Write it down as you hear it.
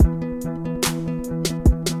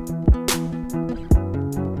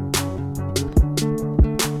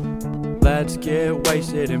Let's get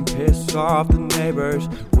wasted and piss off the neighbors.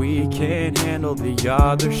 We can handle the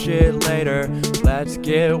other shit later. Let's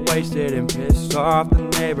get wasted and piss off the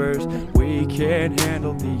neighbors. We can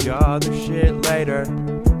handle the other shit later.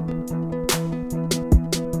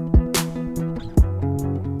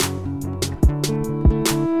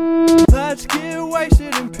 Let's get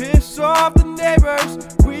wasted and piss off the neighbors.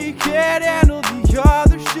 We can handle the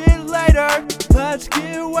other shit later. Let's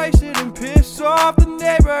get wasted and piss off the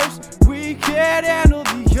neighbors. We can handle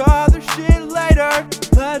the other shit later.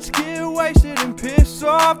 Let's get wasted and piss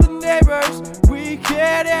off the neighbors. We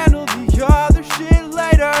can handle the other shit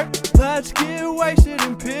later. Let's get wasted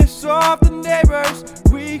and piss off the neighbors.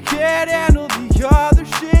 We can handle the other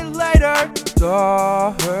shit later.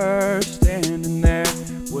 Saw her standing there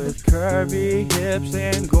with curvy hips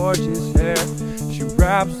and gorgeous hair. She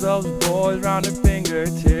wraps those boys around her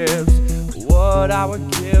fingertips. What I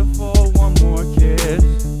would give for one more kiss.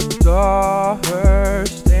 Saw her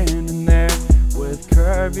standing there with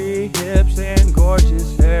curvy hips and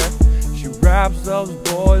gorgeous hair. She wraps those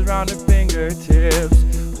boys around her fingertips.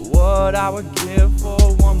 What I would give for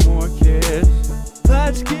one more kiss.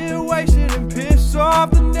 Let's get wasted and piss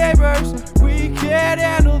off the neighbors. We can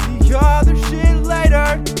handle the other shit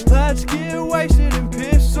later. Let's get wasted and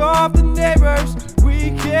piss off the neighbors.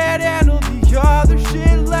 We can handle the other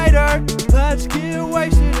shit later. Let's get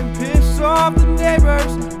wasted and piss off the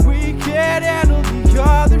neighbors. We can handle the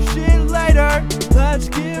other shit later. Let's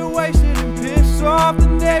get wasted and piss off the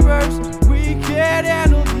neighbors. We can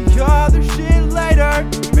handle the other shit later.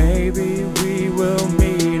 Maybe we will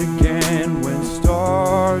meet again when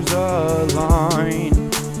stars align.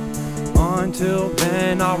 Until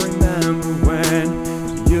then I'll remember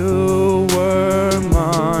when you were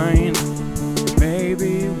mine.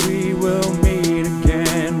 Maybe we will meet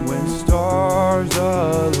again when stars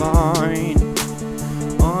align.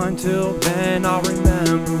 Until then I'll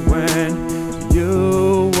remember when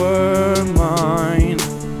you were mine.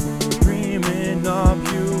 Dreaming of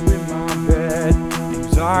you in my bed.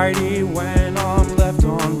 Anxiety when I'm left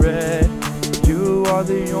on red. You are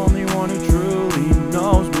the only one who truly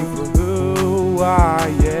knows me for who I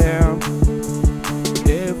am.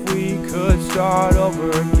 If we could start over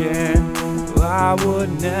again, I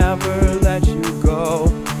would never let you go.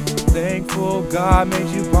 Thankful God made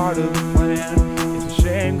you part of the plan. It's a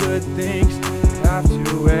shame good things have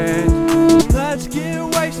to end. Let's get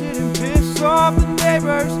wasted and piss off the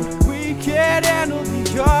neighbors. We can handle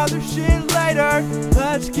the other shit later.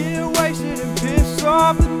 Let's get wasted and piss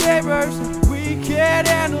off the neighbors. We can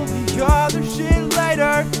handle the other shit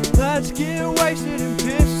later. Let's get wasted and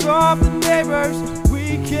piss off the neighbors.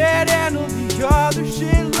 We can handle the other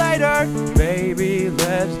shit later. Baby,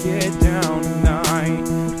 let's get down tonight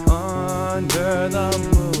under the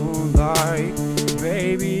moonlight.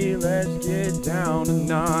 Baby, let's get down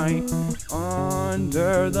tonight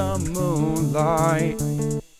under the moonlight.